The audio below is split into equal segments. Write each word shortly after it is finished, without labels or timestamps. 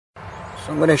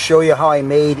So I'm going to show you how I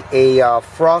made a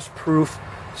frost-proof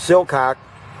Sillcock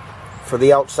for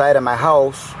the outside of my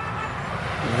house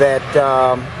that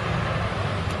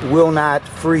will not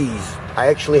freeze. I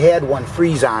actually had one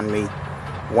freeze on me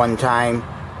one time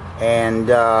and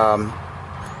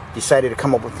decided to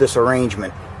come up with this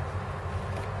arrangement.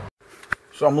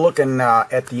 So I'm looking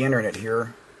at the internet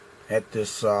here at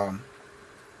this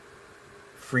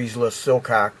freezeless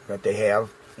Sillcock that they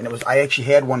have, and I actually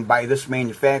had one by this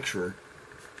manufacturer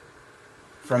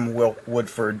from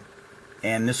Woodford,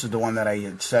 and this is the one that I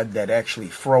had said that actually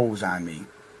froze on me.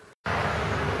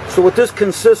 So what this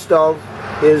consists of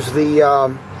is the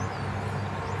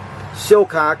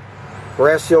Sillcock,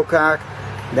 brass Sillcock.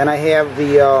 Then I have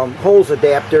the hose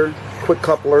adapter, quick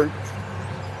coupler.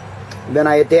 Then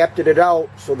I adapted it out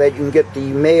so that you can get the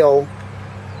male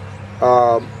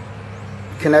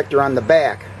connector on the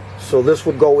back. So this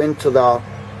would go into the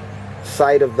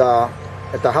side of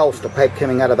at the house, the pipe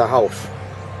coming out of the house.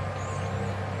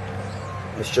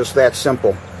 It's just that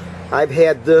simple. I've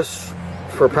had this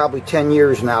for probably 10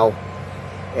 years now,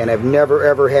 and I've never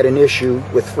ever had an issue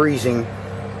with freezing.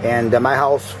 And my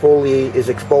house fully is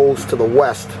exposed to the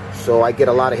west, so I get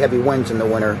a lot of heavy winds in the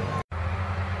winter.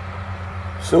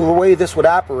 So the way this would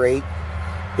operate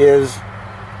is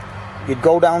you'd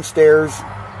go downstairs,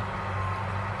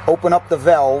 open up the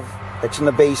valve that's in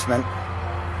the basement,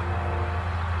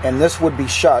 and this would be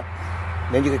shut.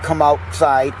 Then you could come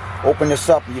outside, open this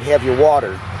up, and you'd have your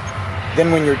water.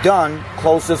 Then when you're done,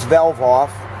 close this valve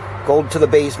off, go to the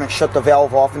basement, shut the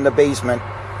valve off in the basement,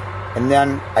 and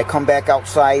then I come back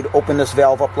outside, open this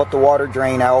valve up, let the water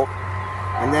drain out,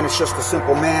 and then it's just a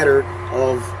simple matter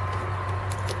of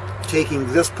taking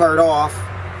this part off,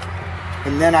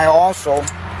 and then I also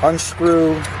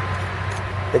unscrew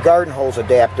the garden hose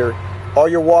adapter. All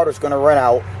your water's going to run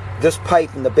out. This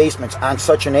pipe in the basement's on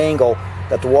such an angle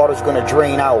that the water's going to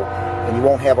drain out and you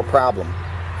won't have a problem.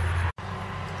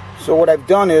 So what I've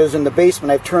done is, in the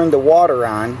basement, I've turned the water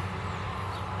on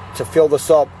to fill this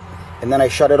up, and then I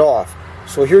shut it off.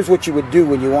 So here's what you would do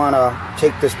when you want to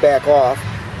take this back off.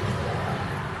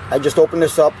 I just open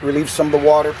this up, relieve some of the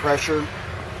water pressure,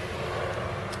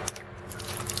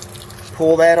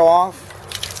 pull that off,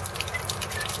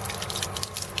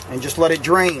 and just let it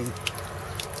drain.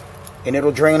 And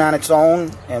it'll drain on its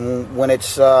own, and when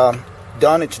it's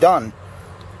done, it's done.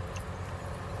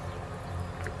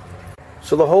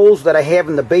 So the holes that I have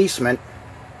in the basement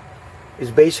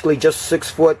is basically just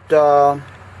 6-foot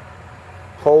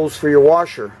holes for your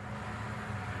washer.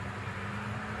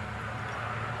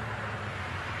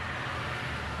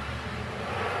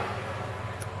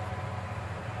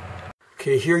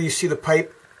 Okay, here you see the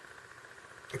pipe,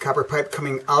 the copper pipe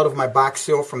coming out of my box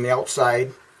seal from the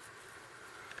outside.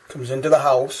 Comes into the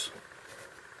house.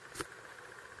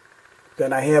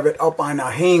 Then I have it up on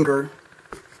a hanger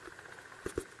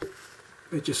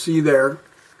that you see there.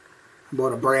 I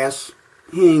bought a brass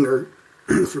hanger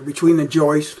for between the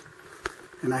joist,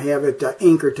 and I have it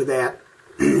anchored to that,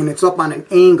 and it's up on an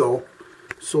angle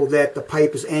so that the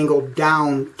pipe is angled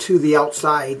down to the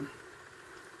outside,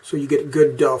 so you get a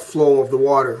good flow of the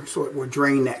water, so it will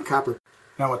drain that copper.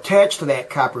 Now attached to that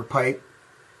copper pipe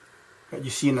that you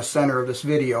see in the center of this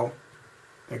video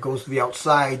that goes to the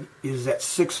outside is that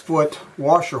 6-foot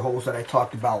washer hose that I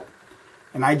talked about.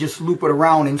 And I just loop it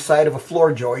around inside of a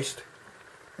floor joist,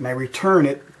 and I return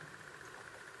it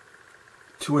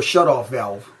to a shutoff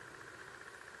valve.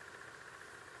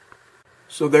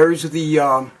 So there's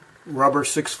the rubber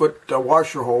 6-foot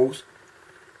washer hose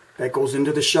that goes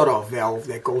into the shutoff valve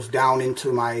that goes down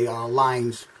into my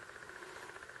lines,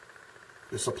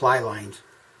 the supply lines.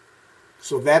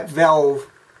 So that valve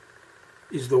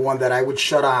is the one that I would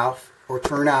shut off or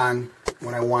turn on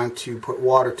when I want to put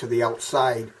water to the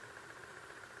outside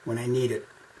when I need it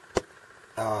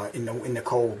in the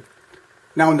cold.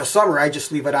 Now in the summer I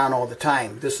just leave it on all the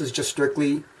time. This is just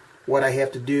strictly what I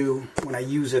have to do when I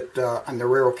use it on the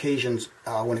rare occasions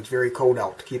when it's very cold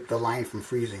out, to keep the line from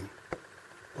freezing,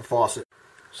 the faucet.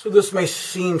 So this may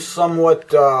seem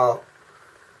somewhat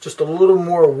just a little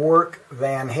more work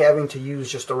than having to use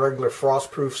just a regular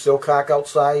frost-proof Sillcock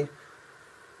outside,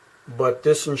 but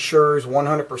this ensures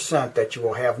 100% that you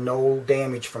will have no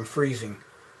damage from freezing.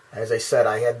 As I said,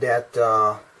 I had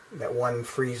that one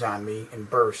freeze on me and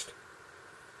burst,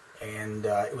 and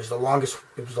it was the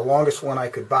longest one I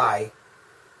could buy,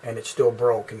 and it still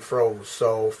broke and froze.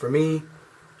 So for me,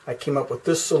 I came up with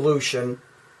this solution,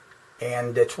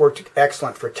 and it's worked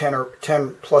excellent for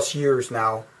 10 plus years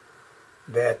now.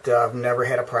 That I've never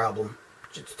had a problem.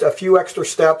 Just a few extra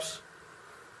steps,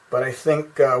 but I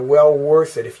think well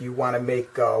worth it if you want to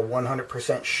make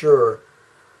 100% sure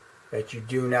that you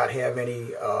do not have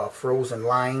any frozen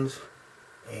lines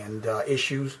and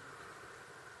issues.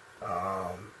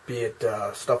 Be it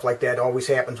stuff like that always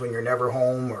happens when you're never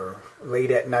home or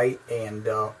late at night, and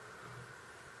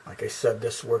like I said,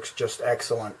 this works just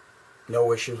excellent.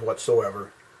 No issues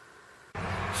whatsoever.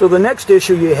 So the next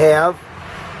issue you have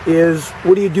is,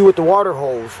 what do you do with the water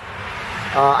hose?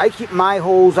 I keep my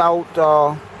hose out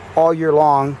all year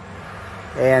long,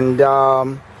 and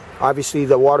obviously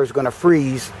the water's going to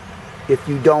freeze if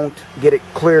you don't get it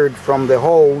cleared from the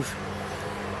hose.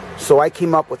 So I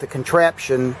came up with a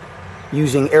contraption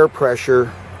using air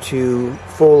pressure to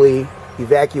fully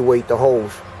evacuate the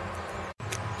hose.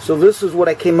 So this is what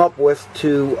I came up with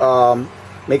to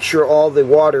make sure all the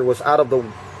water was out of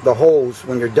the hose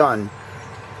when you're done,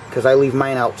 because I leave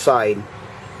mine outside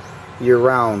year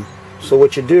round. So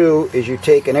what you do is you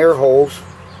take an air hose.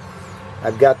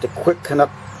 I've got the quick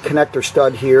connector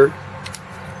stud here.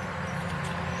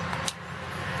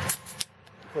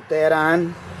 Put that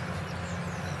on.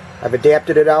 I've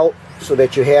adapted it out so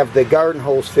that you have the garden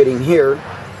hose fitting here,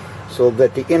 so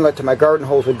that the inlet to my garden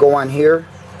hose would go on here.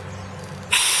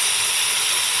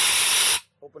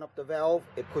 Open up the valve,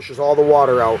 it pushes all the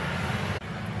water out.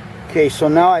 Okay, so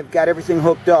now I've got everything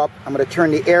hooked up. I'm going to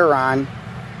turn the air on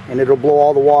and it'll blow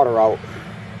all the water out.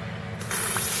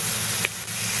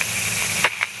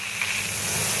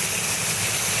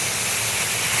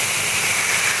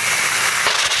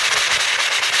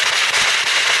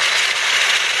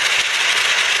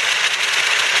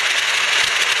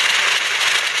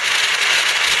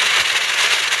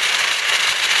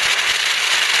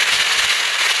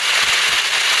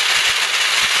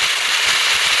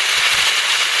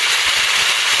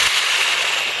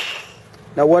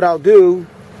 Now what I'll do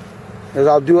is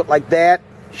I'll do it like that,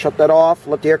 shut that off,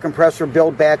 let the air compressor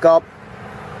build back up,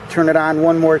 turn it on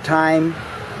one more time,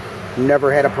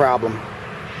 never had a problem.